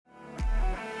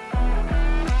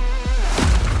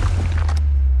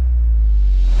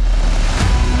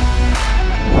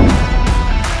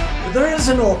is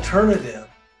an alternative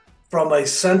from a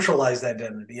centralized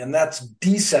identity, and that's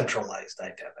decentralized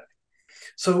identity.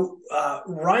 So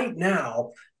right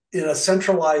now, in a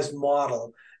centralized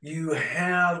model, you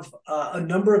have a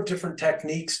number of different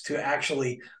techniques to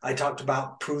actually, I talked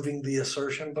about proving the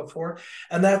assertion before,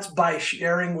 and that's by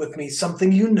sharing with me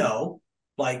something you know,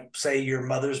 like say your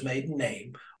mother's maiden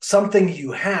name, something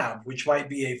you have, which might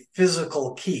be a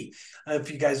physical key.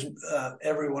 If you guys,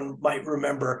 everyone might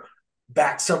remember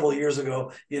back several years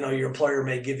ago, your employer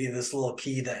may give you this little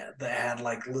key that had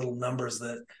like little numbers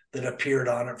that appeared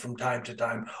on it from time to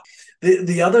time.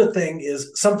 The other thing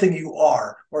is something you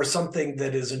are, or something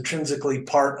that is intrinsically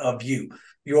part of you,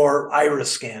 your iris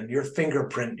scan, your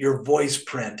fingerprint, your voice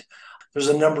print. There's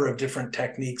a number of different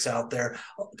techniques out there,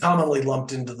 commonly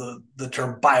lumped into the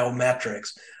term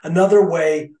biometrics. Another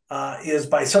way is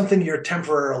by something you're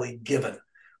temporarily given.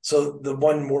 So the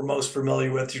one we're most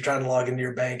familiar with, you're trying to log into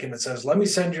your bank and it says, let me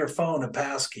send your phone a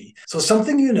passkey. So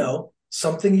something you know,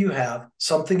 something you have,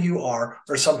 something you are,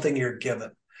 or something you're given.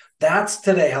 That's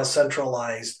today how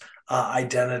centralized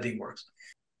identity works.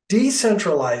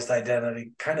 Decentralized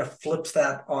identity kind of flips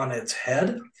that on its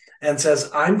head and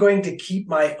says, I'm going to keep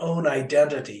my own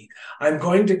identity. I'm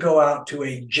going to go out to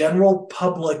a general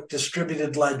public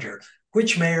distributed ledger,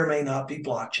 which may or may not be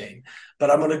blockchain, but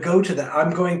I'm going to go to that.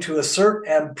 I'm going to assert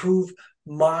and prove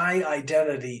my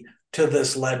identity to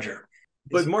this ledger.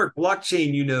 But Mark,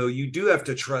 blockchain, you do have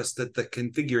to trust that the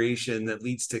configuration that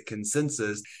leads to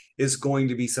consensus is going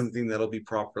to be something that'll be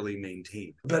properly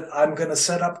maintained. But I'm going to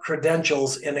set up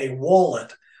credentials in a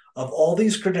wallet of all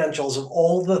these credentials of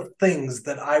all the things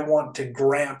that I want to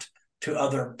grant to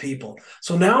other people.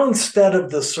 So now instead of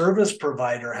the service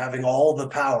provider having all the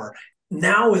power,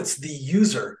 now it's the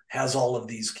user has all of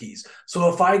these keys.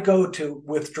 So if I go to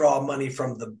withdraw money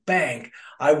from the bank,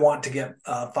 I want to get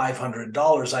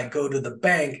 $500. I go to the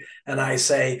bank and I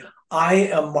say, I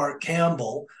am Mark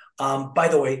Campbell. By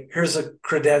the way, here's a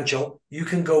credential. You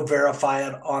can go verify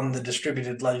it on the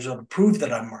distributed ledger to prove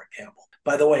that I'm Mark Campbell.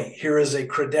 By the way, here is a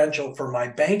credential for my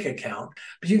bank account.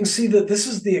 But you can see that this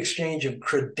is the exchange of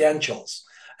credentials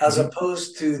as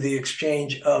opposed to the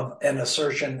exchange of an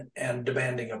assertion and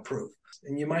demanding a proof.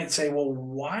 And you might say, well,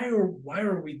 why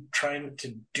are we trying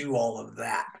to do all of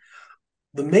that?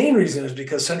 The main reason is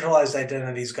because centralized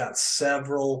identity's got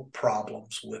several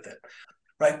problems with it,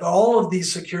 right? But all of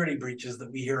these security breaches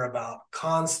that we hear about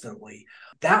constantly,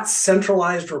 that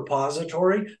centralized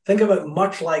repository, think of it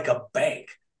much like a bank,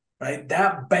 right?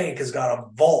 That bank has got a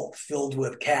vault filled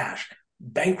with cash.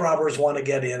 Bank robbers want to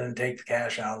get in and take the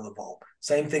cash out of the vault.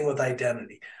 Same thing with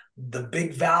identity. The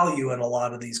big value in a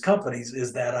lot of these companies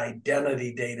is that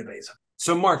identity database.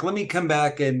 So, Mark, let me come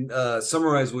back and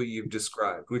summarize what you've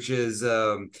described, which is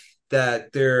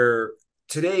that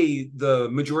today, the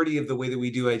majority of the way that we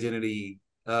do identity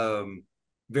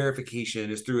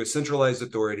verification is through a centralized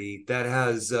authority that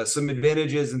has some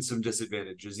advantages and some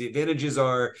disadvantages. The advantages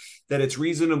are that it's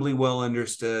reasonably well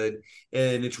understood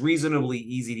and it's reasonably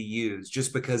easy to use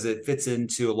just because it fits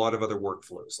into a lot of other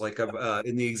workflows. Like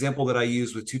in the example that I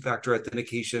use with two-factor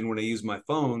authentication, when I use my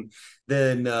phone,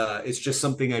 then it's just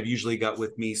something I've usually got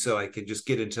with me so I can just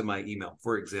get into my email,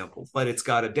 for example. But it's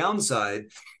got a downside,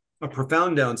 a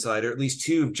profound downside, or at least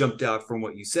two have jumped out from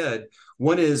what you said.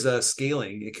 One is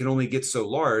scaling. It can only get so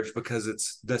large because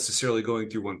it's necessarily going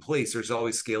through one place. There's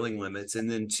always scaling limits. And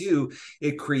then two,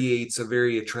 it creates a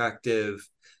very attractive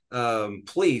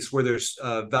place where there's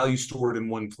value stored in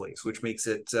one place, which makes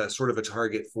it sort of a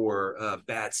target for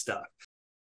bad stuff.